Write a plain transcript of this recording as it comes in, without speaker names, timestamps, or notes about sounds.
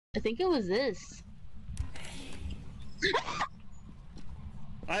I think it was this.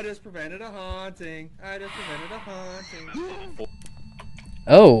 I just prevented a haunting. I just prevented a haunting.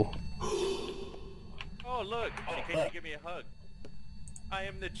 Oh. Oh, look. She came to give me a hug. I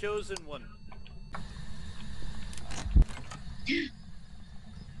am the chosen one.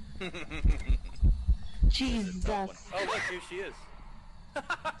 Jesus. Oh, look, here she is.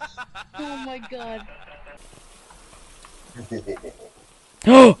 Oh my god.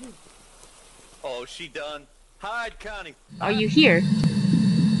 Oh, she done. Hide, Connie. Are you here?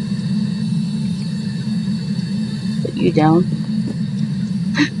 Put you down.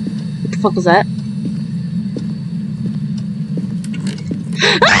 What the fuck was that?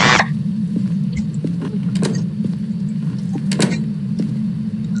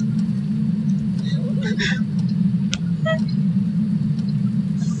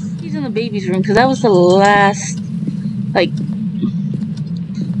 He's in the baby's room because that was the last, like,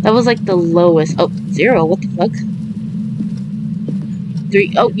 that was like the lowest. Oh, 0. What the fuck?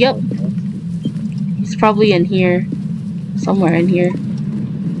 3. Oh, yep. He's probably in here. Somewhere in here.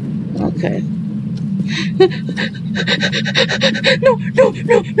 Okay. No, no,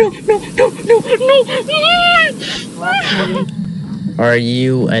 no, no, no, no, no, no. Are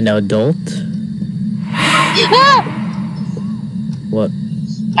you an adult? Ah! What?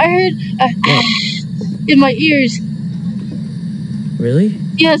 I heard in my ears. Really?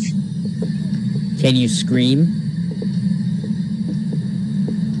 Yes. Can you scream?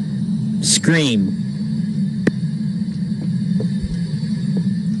 Scream.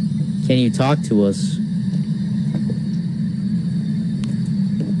 Can you talk to us?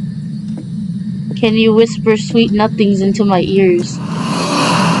 Can you whisper sweet nothings into my ears?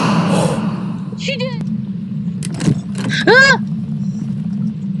 She did. Ah!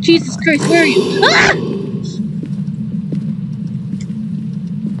 Jesus Christ, where are you? Ah!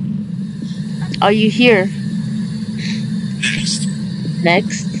 Are you here?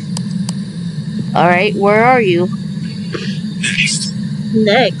 Next. Alright, where are you?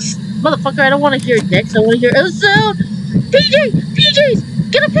 Next. Motherfucker, I don't want to hear next. I want to hear a sound.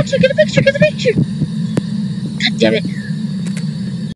 PJs! Get a picture! Get a picture! God damn it.